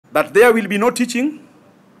that there will be no teaching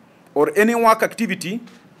or any work activity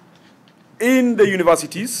in the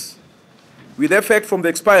universities with effect from the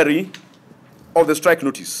expiry of the strike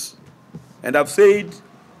notice. And I've said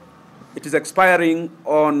it is expiring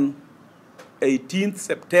on 18th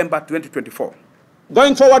September 2024.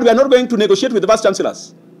 Going forward, we are not going to negotiate with the vice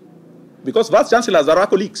chancellors because vice chancellors are our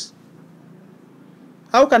colleagues.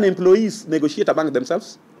 How can employees negotiate among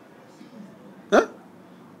themselves? Huh?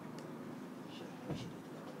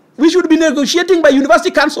 We should be negotiating by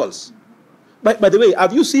university councils. By the way,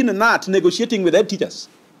 have you seen a NAT negotiating with head teachers?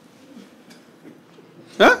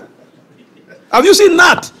 Huh? Have you seen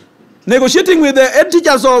NAT negotiating with the head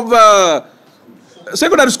teachers of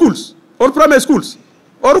secondary schools or primary schools?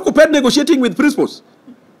 Or Kupet negotiating with principals?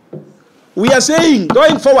 We are saying,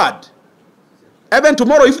 going forward, even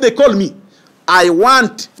tomorrow if they call me, I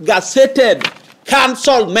want gazetted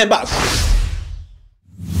council members.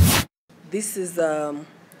 This is a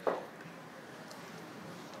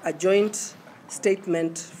joint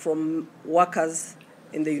statement from workers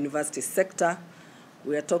in the university sector.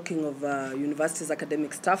 We are talking of Universities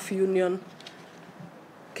Academic Staff Union,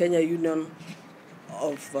 Kenya Union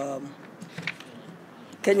of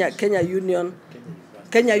Kenya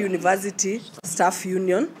University Staff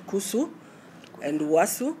Union, KUSU, and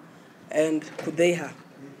UASU, and KUDEHA.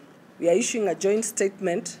 We are issuing a joint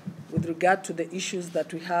statement with regard to the issues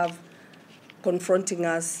that we have confronting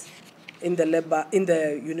us in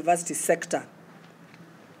the university sector.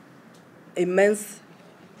 Immense,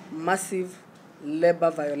 massive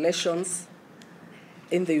labor violations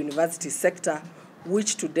in the university sector,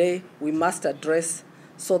 which today we must address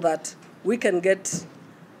so that we can get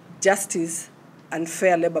justice and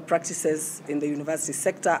fair labor practices in the university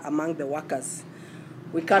sector among the workers.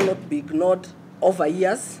 We cannot be ignored over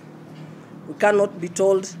years. We cannot be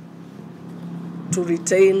told to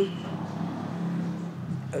retain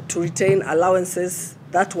allowances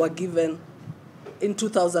that were given in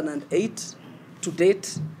 2008 to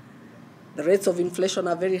date. The rates of inflation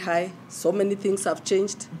are very high. So many things have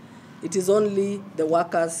changed. It is only the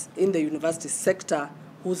workers in the university sector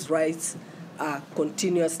whose rights are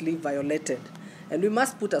continuously violated. And we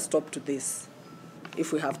must put a stop to this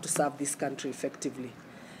if we have to serve this country effectively.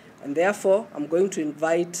 And therefore, I'm going to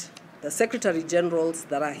invite the Secretary Generals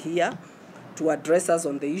that are here to address us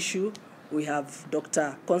on the issue. We have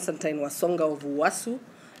Dr. Constantine Wasonga of UASU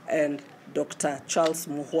and Dr. Charles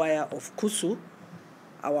Muhwaya of KUSU.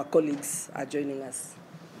 Our colleagues are joining us.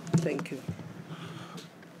 Thank you.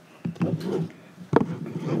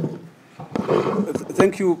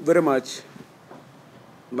 Thank you very much.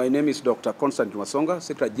 My name is Dr. Constantine Wasonga,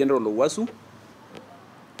 Secretary General of UASU.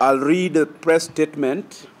 I'll read the press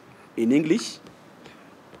statement in English,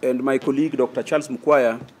 and my colleague, Dr. Charles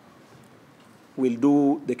Muhwaya, will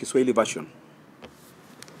do the Kiswahili version.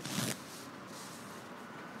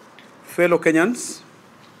 Fellow Kenyans,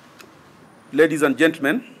 ladies and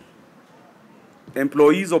gentlemen,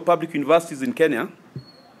 employees of public universities in Kenya,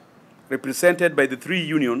 represented by the three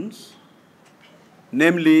unions,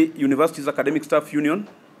 namely Universities Academic Staff Union,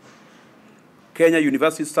 Kenya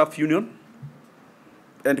University Staff Union,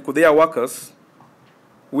 and KUDEHA workers,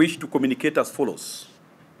 wish to communicate as follows.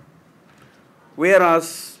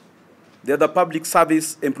 Whereas the other public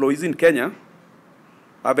service employees in Kenya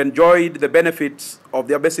have enjoyed the benefits of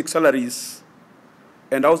their basic salaries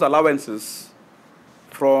and house allowances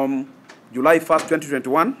from July 1st,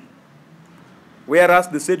 2021, whereas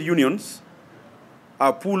the said unions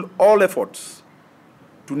have pulled all efforts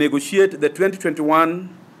to negotiate the 2021-2025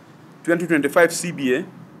 CBA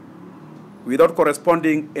without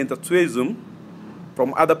corresponding enthusiasm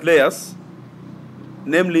from other players,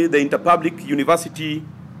 namely the Interpublic University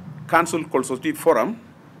Council Consultative Forum,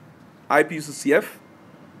 IPUCCF,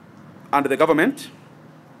 and the government,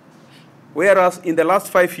 whereas in the last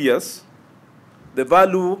 5 years, the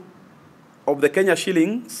value of the Kenya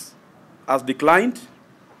shillings has declined,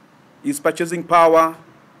 its purchasing power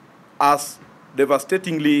has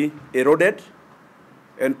devastatingly eroded,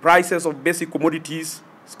 and prices of basic commodities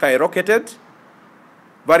skyrocketed,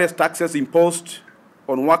 various taxes imposed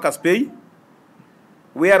on workers' pay,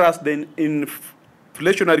 whereas the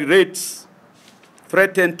inflationary rates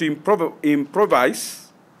threaten to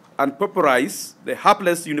improvise and pauperize the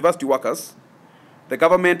hapless university workers, the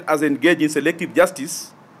government has engaged in selective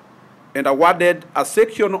justice and awarded a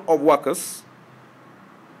section of workers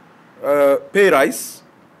pay rise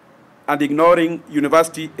and ignoring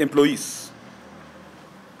university employees.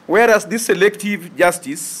 Whereas this selective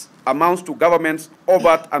justice amounts to government's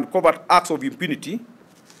overt and covert acts of impunity,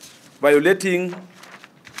 violating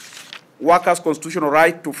workers' constitutional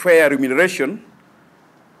right to fair remuneration,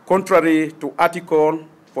 contrary to Article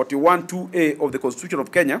 41(2)(a) of the Constitution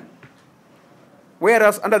of Kenya,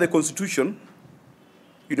 whereas under the Constitution,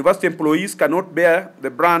 university employees cannot bear the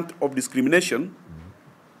brunt of discrimination,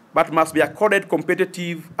 but must be accorded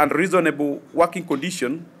competitive and reasonable working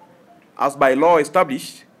condition as by law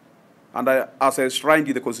established and as enshrined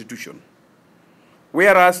in the Constitution.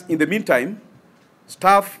 Whereas, in the meantime,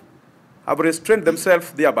 staff have restrained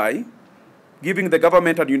themselves thereby, giving the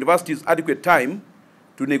government and universities adequate time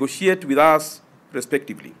to negotiate with us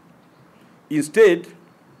respectively. Instead,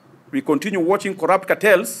 we continue watching corrupt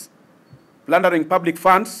cartels plundering public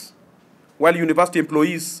funds while university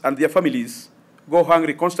employees and their families go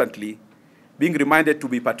hungry constantly, being reminded to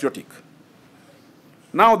be patriotic.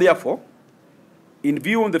 Now, therefore, in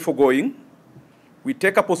view of the foregoing, we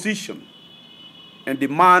take a position and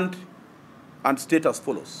demand and state as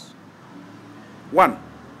follows. 1,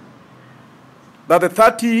 that the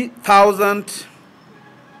 30,000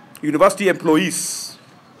 university employees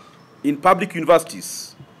in public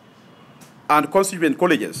universities and constituent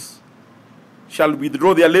colleges shall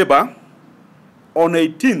withdraw their labor on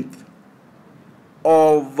 18th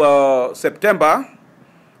of September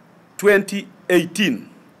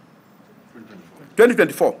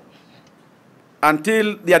 2024,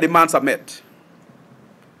 until their demands are met.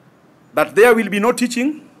 That there will be no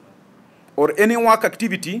teaching or any work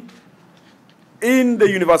activity in the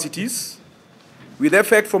universities with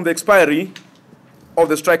effect from the expiry of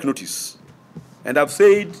the strike notice. And I've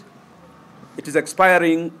said it is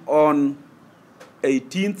expiring on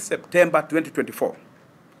 18th September 2024.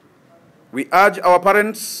 We urge our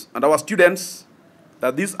parents and our students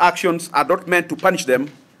that these actions are not meant to punish them,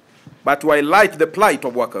 but to highlight the plight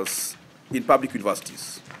of workers in public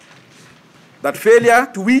universities. That failure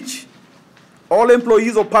to which all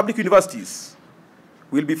employees of public universities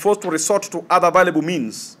will be forced to resort to other valuable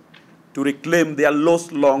means to reclaim their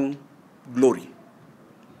lost long glory.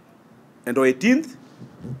 And on 18th,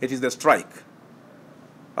 it is the strike.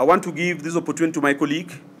 I want to give this opportunity to my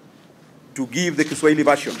colleague to give the Kiswahili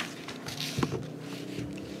version.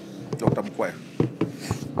 Dr. Mkwaya.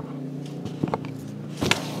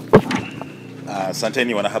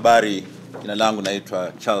 Asanteni wanahabari, jina langu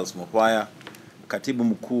naitwa Charles Mkwaya, katibu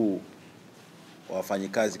mkuu wa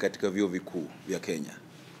wafanyikazi katika vyuo vikuu vya Kenya.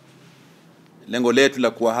 Lengo letu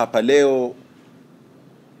la kuwa hapa leo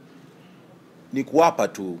ni kuwapa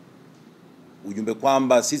tu ujumbe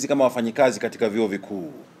kwamba sisi kama wafanyikazi katika vyuo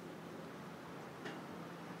vikuu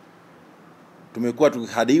tumekuwa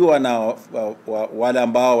tukihadiwa na wale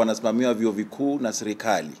ambao wanasimamia vyuo vikuu na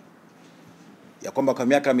serikali ya kwamba kwa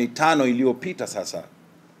miaka 5 iliyopita sasa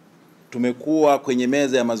tumekuwa kwenye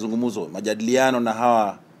meza ya mazungumzo, majadiliano na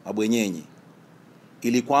hawa mabwenyenyi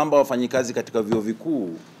ili kwamba wafanyikazi katika vyuo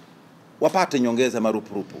vikuu wapate nyongeza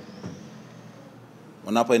marupurupu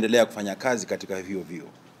wanapoendelea kufanya kazi katika vyuo.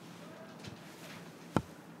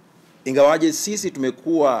 Ingawaje sisi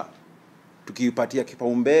tumekuwa tukipatia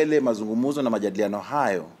kipaumbele mazungumzo na majadiliano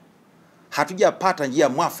hayo, hatujapata njia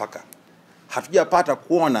mwafaka, hatujapata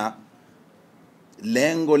kuona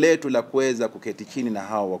lengo letu la kuweza kuketi chini na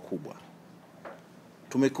hao wakubwa.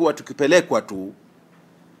 Tumekuwa tukipelekwa tu,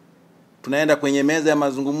 tunaenda kwenye meza ya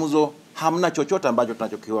mazungumzo, hamna chochote ambacho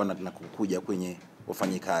tunachokiona tunakuja kwenye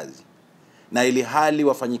wafanyikazi. Na ili hali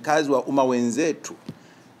wafanyikazi wa umma wenzetu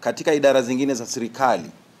katika idara zingine za serikali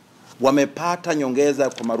wamepata nyongeza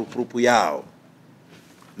kwa marupurupu yao.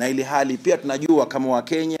 Na ili hali pia tunajua kama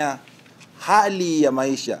Wakenya hali ya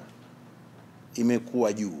maisha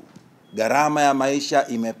imekuwa juu. Gharama ya maisha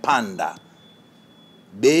imepanda.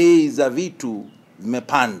 Bei za vitu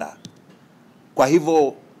zimepanda. Kwa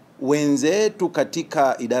hivyo wenzetu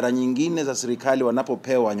katika idara nyingine za serikali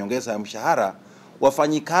wanapopewa nyongeza ya mshahara,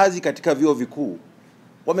 wafanyikazi katika vyuo vikuu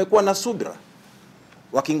wamekuwa na subira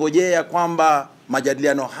wakingojea kwamba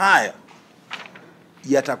majadiliano haya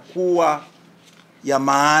yatakuwa ya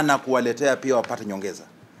maana kuwaletea pia wapate nyongeza,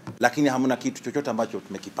 lakini hamna kitu chochote ambacho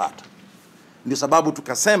tumekipata. Ndio sababu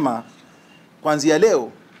tukasema kuanzia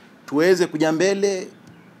leo tuweze kuja mbele,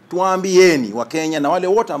 tuambieni Wakenya na wale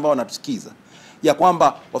wote ambao wanatusikiza ya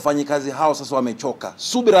kwamba wafanyikazi hao sasa wamechoka,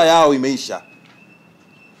 subira yao imeisha.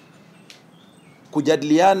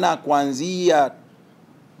 Kujadiliana kuanzia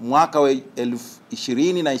mwaka wa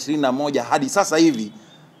 2020 na 21 hadi sasa hivi,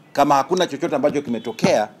 kama hakuna chochote ambacho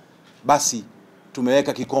kimetokea, basi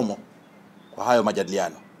tumeweka kikomo kwa hayo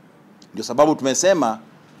majadiliano. Ndio sababu tumesema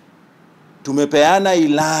tumepeana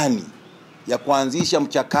ilani ya kuanzisha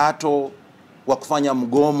mchakato wa kufanya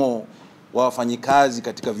mgomo wa wafanyikazi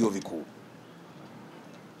katika vyuo vikuu.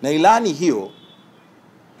 Na ilani hiyo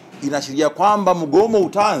inashiria kwamba mgomo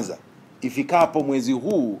utaanza ifikapo mwezi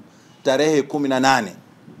huu tarehe 18.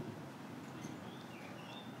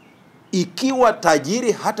 ikiwa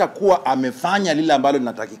tajiri hata kuwa amefanya lile ambalo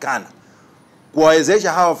linatakikana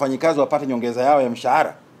kuwawezesha hawa wafanyikazi wapate nyongeza yao ya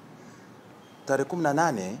mshahara, tarehe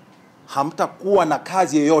 18 hamtakuwa na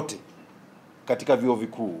kazi yoyote katika vyuo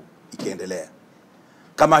vikuu ikiendelea.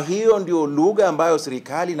 Kama hiyo ndio lugha ambayo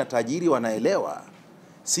serikali na tajiri wanaelewa,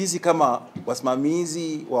 sisi kama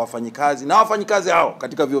wasimamizi wa wafanyikazi na wafanyikazi hao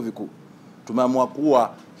katika vyuo vikuu tumeamua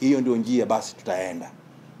kuwa hiyo ndio njia, basi tutaenda.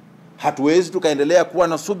 Hatuwezi tukaendelea kuwa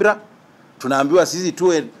na subira. Tunaambiwa sisi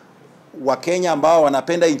tuwe wa Kenya ambao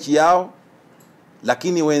wanapenda nchi yao,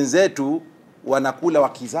 lakini wenzetu wanakula wa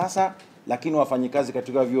kisasa, lakini wafanyikazi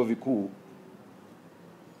katika vyuo vikuu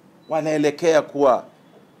wanaelekea kuwa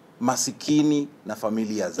masikini na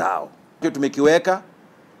familia zao. Hiyo tumekiweka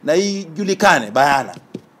na hii julikane bayana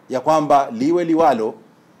ya kwamba liwe liwalo,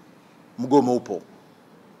 mgomo upo.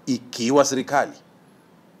 Ikiwa serikali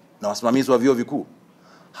na wasimamizi wa vyuo vikuu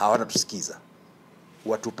hawatatusikiza,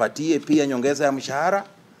 watupatie pia nyongeza ya mshahara,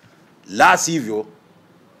 la sivyo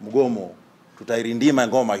mgomo tutairindima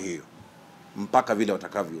ngoma hiyo mpaka vile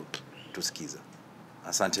watakavyo tusikiza.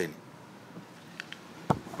 Asanteni.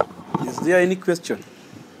 Is there any question?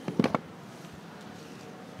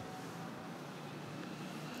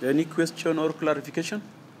 Any question or clarification?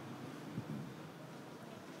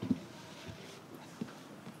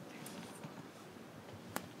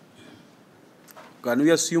 Can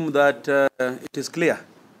we assume that it is clear?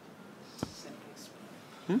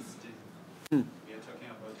 We are talking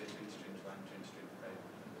about the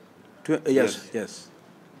 2021-2025. Yes, yes.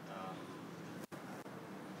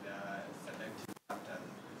 The selected chapters,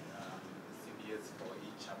 CBS for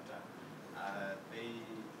each chapter, are they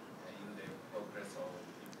in the progress of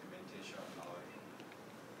implementation, or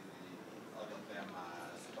all of them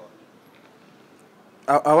are stalled?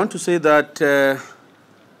 I want to say that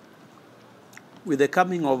with the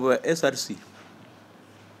coming of SRC,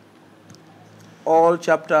 all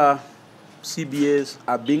chapter CBAs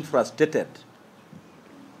are being frustrated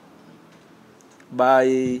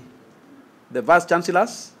by the vice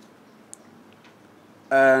chancellors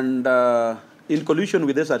and in collusion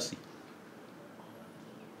with SRC.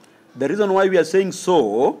 The reason why we are saying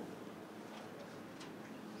so,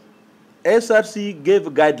 SRC gave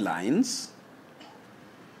guidelines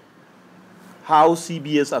how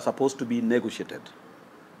CBAs are supposed to be negotiated.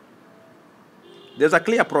 There's a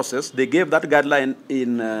clear process. They gave that guideline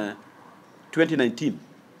in 2019.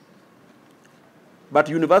 But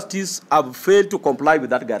universities have failed to comply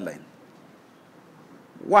with that guideline.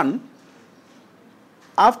 One,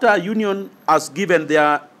 after a union has given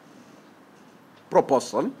their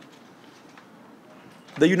proposal,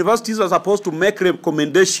 the universities are supposed to make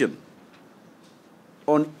recommendation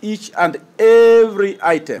on each and every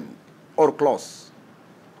item or clause.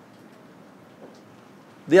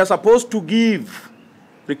 They are supposed to give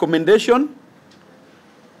recommendation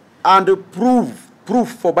and proof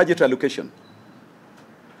for budget allocation.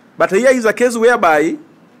 But here is a case whereby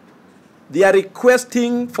they are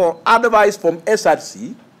requesting for advice from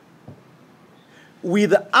SRC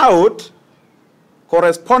without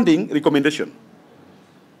corresponding recommendation.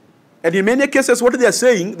 And in many cases, what they are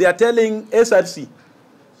saying, they are telling SRC,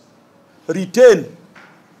 retain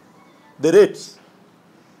the rates.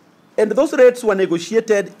 And those rates were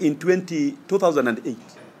negotiated in 2008.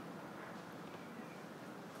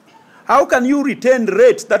 How can you retain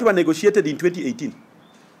rates that were negotiated in 2018?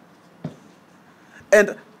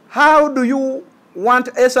 And how do you want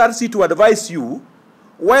SRC to advise you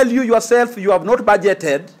while you yourself, you have not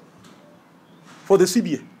budgeted for the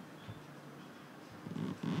CBA?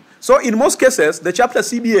 So in most cases, the chapter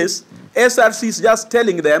CBAs, SRC is just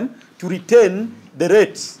telling them to retain the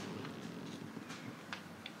rates.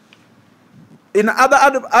 In other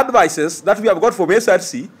advices that we have got from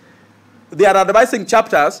SRC, they are advising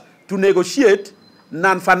chapters to negotiate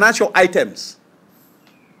non-financial items.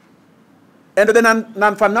 And the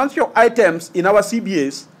non-financial items in our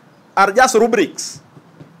CBAs are just rubrics.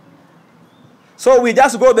 So we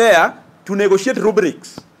just go there to negotiate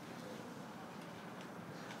rubrics.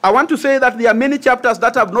 I want to say that there are many chapters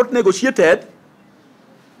that have not negotiated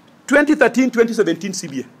 2013-2017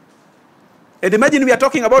 CBA. And imagine we are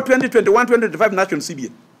talking about 2021-2025 national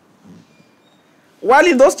CBA. While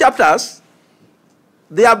in those chapters,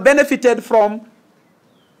 they have benefited from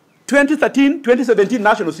 2013-2017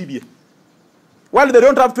 national CBA. While they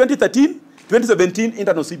don't have 2013-2017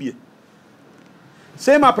 internal CBA.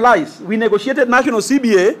 Same applies. We negotiated national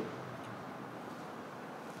CBA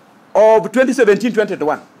of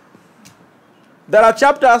 2017-2021. There are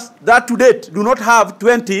chapters that to date do not have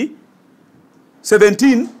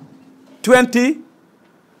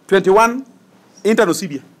 2017-2021 internal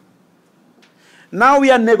CBA. Now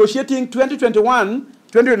we are negotiating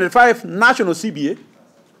 2021-2025 national CBA.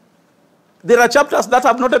 There are chapters that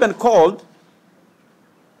have not even called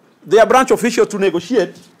their branch officials to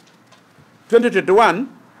negotiate 2021-2025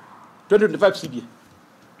 CBA.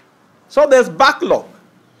 So there's backlog.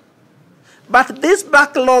 But this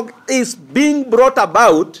backlog is being brought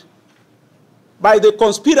about by the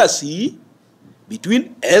conspiracy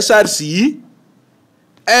between SRC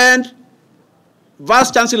and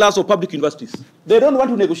vice chancellors of public universities. They don't want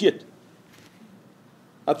to negotiate.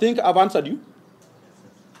 I think I've answered you.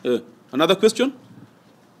 Another question?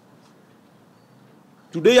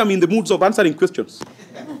 Today I'm in the mood of answering questions.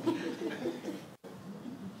 And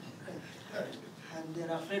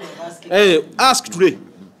they're afraid of asking. Hey, ask today.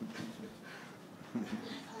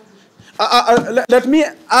 Let me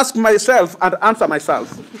ask myself and answer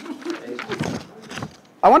myself.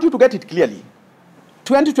 I want you to get it clearly.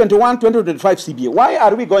 2021-2025 CBA, why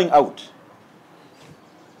are we going out?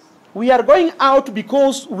 We are going out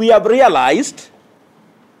because we have realized,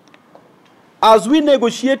 as we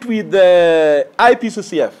negotiate with the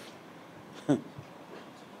IPCCF,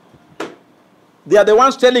 they are the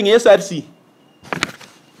ones telling SRC,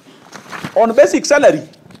 on basic salary,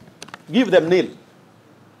 give them nil.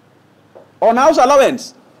 On house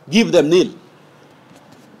allowance, give them nil.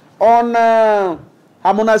 On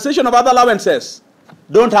harmonization of other allowances,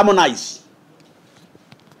 don't harmonize.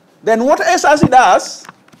 Then what SRC does,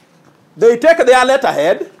 they take their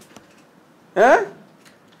letterhead and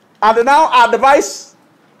now advise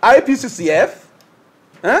IPCCF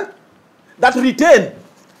that retain.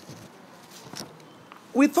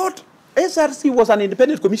 We thought SRC was an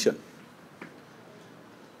independent commission.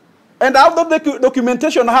 And out of the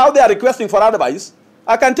documentation, how they are requesting for advice,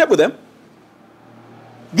 I can check with them.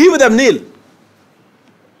 Give them nil.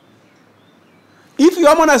 If you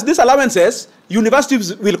harmonize these allowances,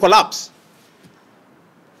 universities will collapse.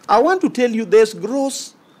 I want to tell you there's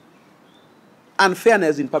gross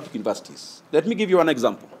unfairness in public universities. Let me give you an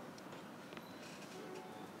example.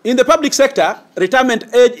 In the public sector,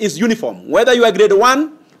 retirement age is uniform. Whether you are grade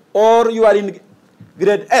 1 or you are in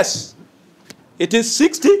grade S, it is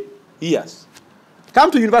 60 years.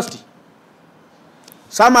 Come to university.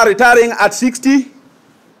 Some are retiring at 60.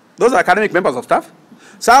 Those are academic members of staff.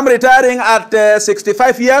 Some retiring at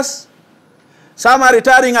 65 years. Some are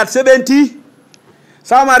retiring at 70.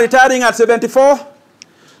 Some are retiring at 74.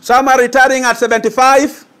 Some are retiring at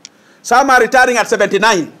 75. Some are retiring at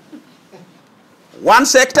 79. One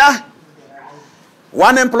sector,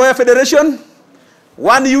 one employer federation,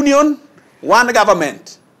 one union, one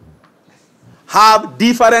government have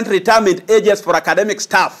different retirement ages for academic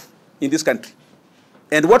staff in this country.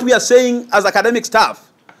 And what we are saying as academic staff,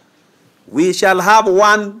 we shall have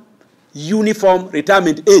one uniform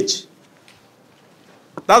retirement age.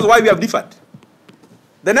 That's why we have differed.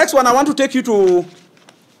 The next one, I want to take you to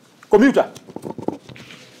commuter.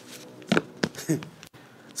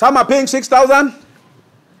 Some are paying 6,000.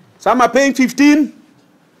 Some are paying 15.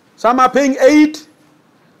 Some are paying 8.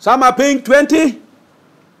 Some are paying 20.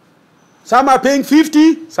 Some are paying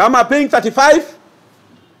 50. Some are paying 35.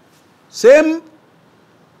 Same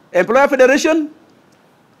employer federation,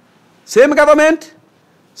 same government,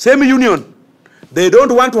 same union. They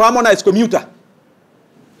don't want to harmonize commuter.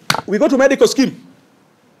 We go to medical scheme.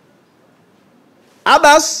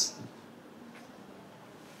 Others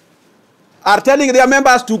are telling their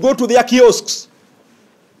members to go to their kiosks.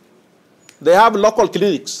 They have local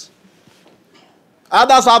clinics.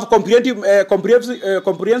 Others have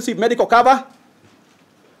comprehensive medical cover.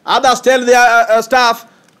 Others tell their staff,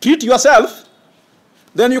 treat yourself,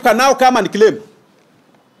 then you can now come and claim.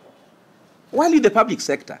 While in the public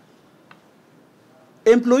sector,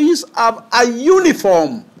 employees have a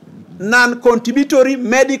uniform, non-contributory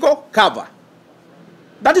medical cover.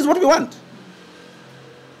 That is what we want.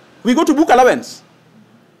 We go to book allowance.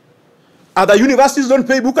 Other universities don't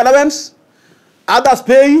pay book allowance. Others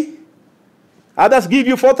pay. Others give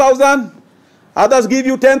you 4,000. Others give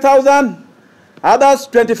you 10,000. Others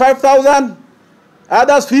 25,000.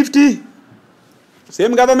 Others 50.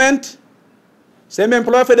 Same government, same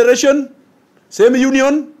employer federation, same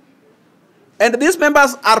union. And these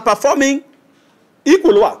members are performing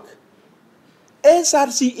equal work.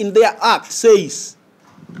 SRC in their act says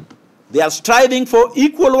they are striving for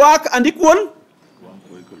equal work and equal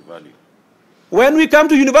value. When we come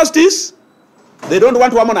to universities, they don't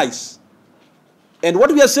want to harmonize. And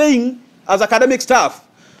what we are saying as academic staff,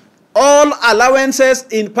 all allowances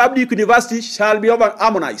in public universities shall be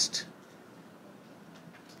harmonized.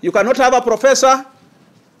 You cannot have a professor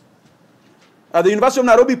at the University of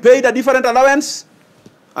Nairobi paid a different allowance,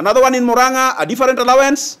 another one in Murang'a, a different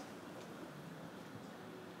allowance.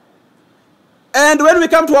 And when we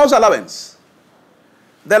come to house allowance,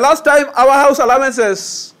 the last time our house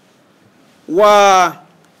allowances were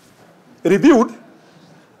reviewed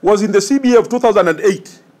was in the CBA of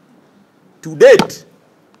 2008. To date,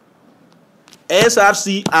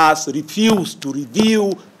 SRC has refused to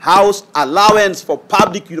review house allowance for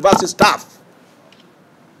public university staff.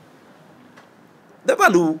 The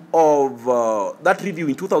value of that review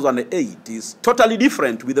in 2008 is totally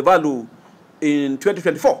different with the value in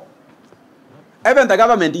 2024. Even the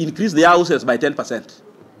government increased the houses by 10%.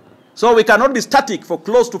 So we cannot be static for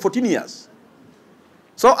close to 14 years.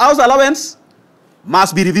 So house allowance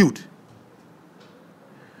must be reviewed.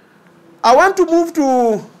 I want to move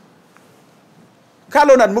to car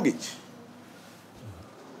loan and mortgage.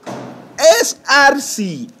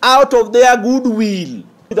 SRC, out of their goodwill,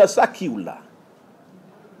 with a circular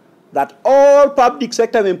that all public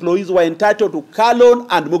sector employees were entitled to car loan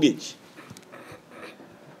and mortgage.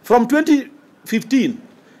 From 2015,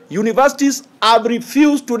 universities have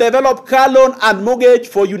refused to develop car loan and mortgage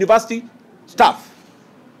for university staff,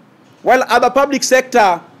 while other public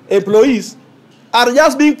sector employees are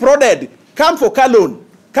just being prodded, come for car loan,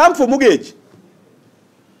 come for mortgage.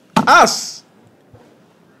 Us,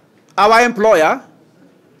 our employer,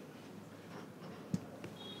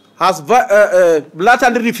 has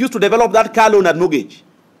blatantly refused to develop that car loan and mortgage.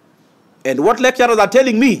 And what lecturers are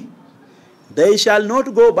telling me, they shall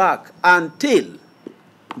not go back until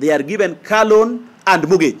they are given car loan and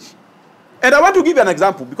mortgage. And I want to give you an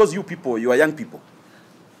example, because you people, you are young people.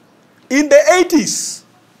 In the 80s,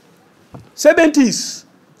 70s,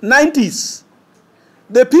 90s,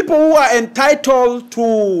 the people who are entitled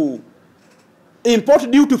to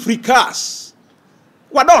import duty-free cars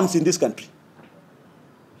were dons in this country.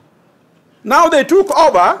 Now they took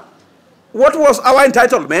over what was our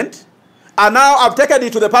entitlement, and now have taken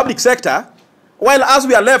it to the public sector, while as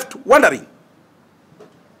we are left wondering.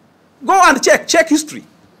 Go and check history.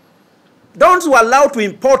 Dons were allowed to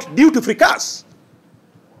import duty-free cars.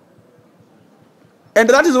 And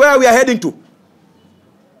that is where we are heading to.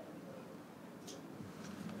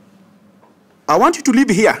 I want you to leave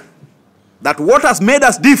here that what has made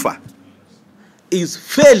us differ is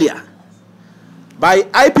failure by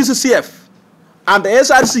IPCCF and the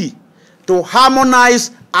SRC to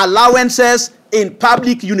harmonize allowances in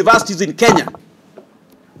public universities in Kenya.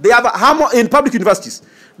 They have in public universities,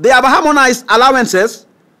 they have harmonized allowances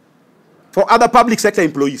for other public sector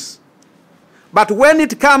employees. But when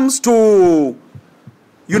it comes to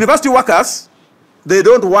university workers, they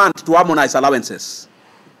don't want to harmonize allowances.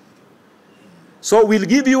 So we'll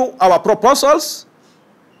give you our proposals,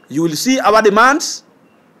 you will see our demands.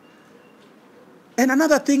 And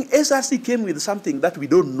another thing, SRC came with something that we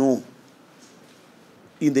don't know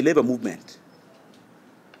in the labor movement.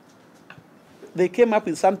 They came up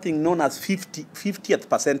with something known as 50th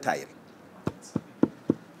percentile.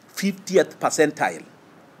 50th percentile.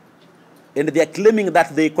 And they are claiming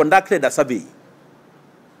that they conducted a survey.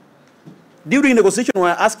 During negotiation, we were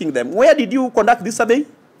asking them, where did you conduct this survey?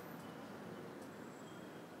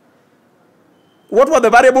 What were the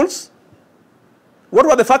variables? What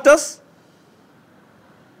were the factors?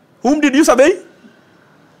 Whom did you survey?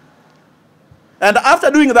 And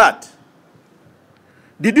after doing that,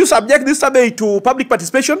 did you subject this survey to public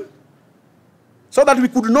participation so that we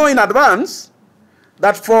could know in advance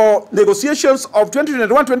that for negotiations of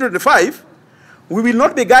 2021-2025, we will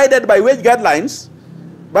not be guided by wage guidelines,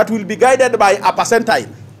 but will be guided by a percentile,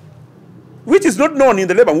 which is not known in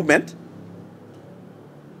the labor movement.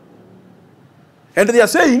 And they are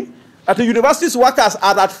saying that the university's workers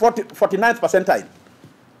are at 49th percentile.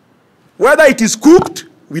 Whether it is cooked,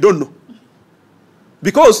 we don't know.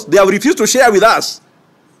 Because they have refused to share with us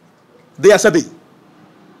their survey.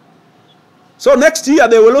 So next year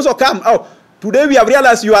they will also come. Oh, today we have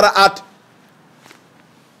realized you are at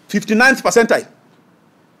 59th percentile.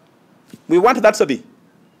 We want that survey.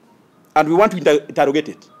 And we want to interrogate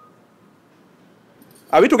it.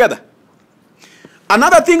 Are we together?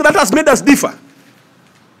 Another thing that has made us differ.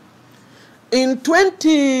 In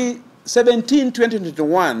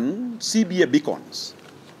 2017-2021 CBA beacons,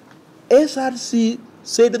 SRC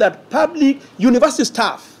said that public university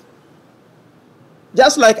staff,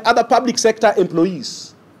 just like other public sector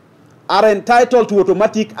employees, are entitled to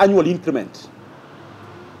automatic annual increment.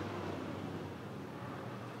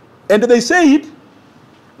 And they said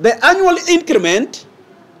the annual increment,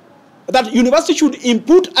 that university should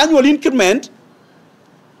input annual increment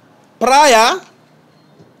prior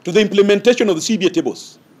to the implementation of the CBA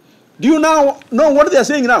tables. Do you now know what they are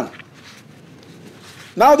saying now?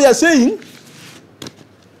 Now they are saying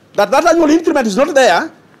that that annual increment is not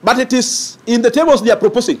there, but it is in the tables they are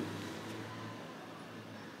proposing.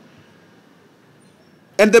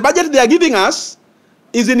 And the budget they are giving us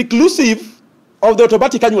is inclusive of the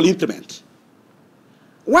automatic annual increment.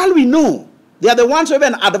 While we know they are the ones who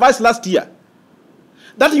even advised last year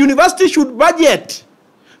that university should budget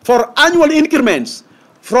for annual increments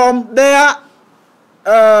from their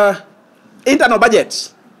internal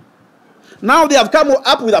budgets. Now they have come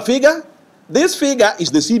up with a figure. This figure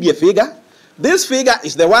is the CBA figure. This figure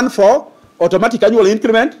is the one for automatic annual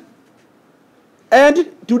increment.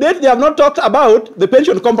 And to date, they have not talked about the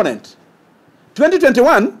pension component.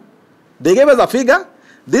 2021, they gave us a figure.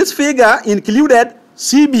 This figure included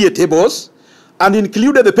CBA tables and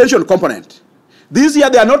included the pension component. This year,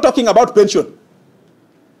 they are not talking about pension.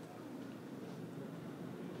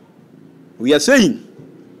 We are saying,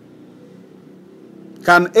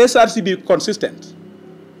 can SRC be consistent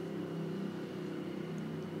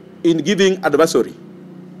in giving advisory?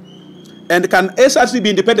 And can SRC be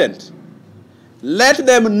independent? Let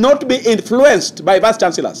them not be influenced by vice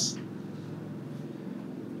chancellors.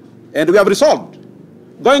 And we have resolved.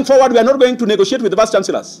 Going forward, we are not going to negotiate with the vice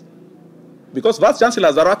chancellors, because vice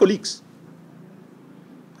chancellors are our colleagues.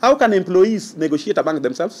 How can employees negotiate among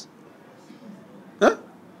themselves? Huh?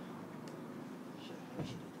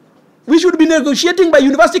 We should be negotiating by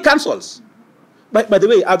university councils. By the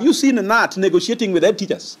way, have you seen NAT negotiating with head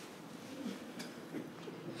teachers?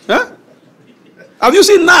 Huh? Have you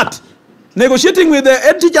seen NAT negotiating with the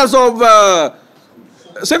head teachers of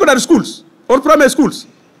secondary schools or primary schools?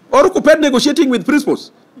 Or Kupet negotiating with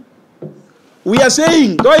principals? We are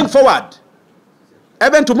saying, going forward,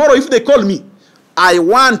 even tomorrow if they call me, I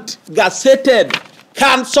want gazetted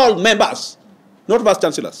council members, not vice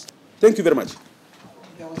chancellors. Thank you very much.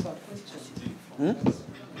 There was a question. Is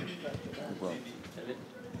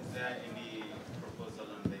there any proposal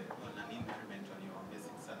on an increment on your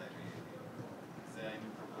basic salary? Is there any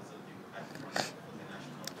proposal you had for the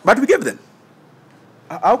national? But we gave them.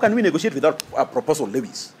 How can we negotiate without a proposal,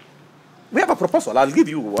 Lewis? We have a proposal. I'll give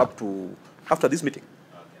you up to after this meeting.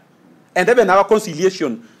 Okay. And even our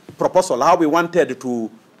conciliation proposal, how we wanted to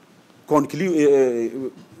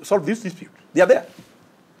conclude, solve this dispute. They are there.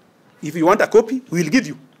 If you want a copy, we will give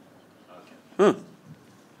you. Okay.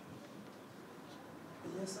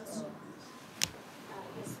 Yes,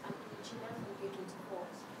 Yes, China from K24.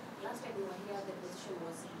 Last time we were here, the position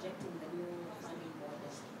was rejecting the new funding model.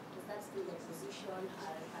 Is that still the position?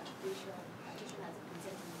 Arbitration has been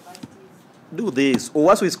sent to universities? Do this.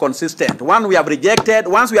 UASU is consistent. Once we have rejected,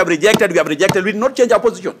 we have rejected. We did not change our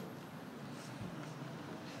position.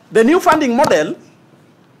 The new funding model,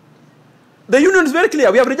 the union is very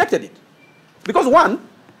clear. We have rejected it. Because one,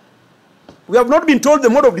 we have not been told the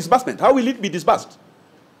mode of disbursement. How will it be disbursed?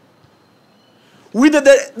 With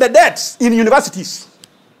the debts in universities,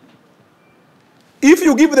 if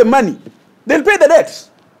you give them money, they'll pay the debts.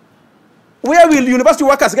 Where will university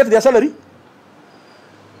workers get their salary?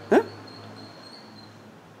 Huh?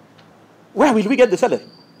 Where will we get the salary?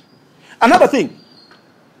 Another thing,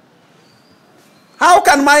 how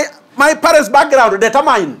can my parents' background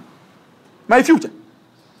determine my future?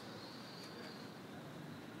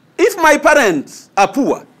 If my parents are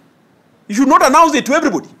poor, you should not announce it to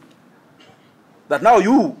everybody. That now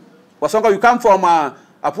you, Wasonga, you come from a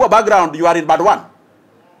poor background, you are in band 1.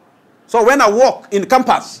 So when I walk in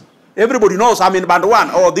campus, everybody knows I'm in band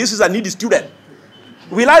 1, or this is a needy student.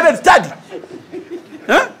 Will I even study?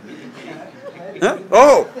 Huh? Huh?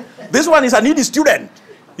 Oh, this one is a needy student.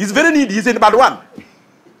 He's very needy, he's in band 1.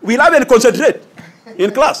 Will I even concentrate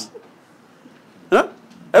in class? Huh?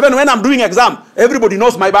 Even when I'm doing exam, everybody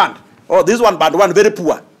knows my band. Oh, this one, band 1, very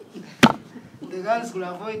poor. the girls will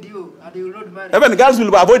avoid you and you will not marry. Even girls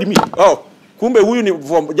will avoid me. Oh, kumbe huyu ni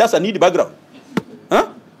from just a needy background.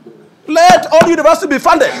 Huh? Let all universities be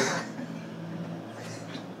funded.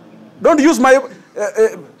 Don't use my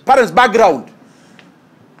parents' background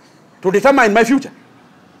to determine my future.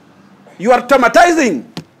 You are traumatizing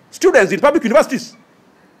students in public universities.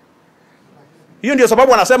 Hiyo ndio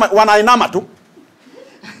sababu wanasema wanainama tu.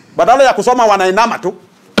 Badala ya kusoma wanainama tu.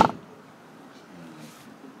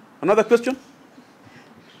 Another question?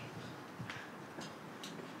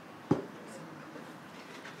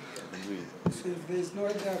 So if there is no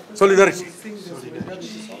other question, Solidarity. I think there's solidarity.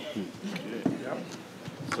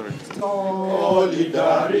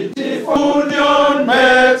 Solidarity. Union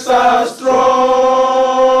makes us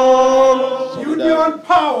strong. Union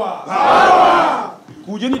power. Power.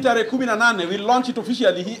 Kujeni tarehe 18, we'll launch it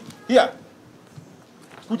officially here.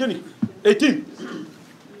 Kujeni 18.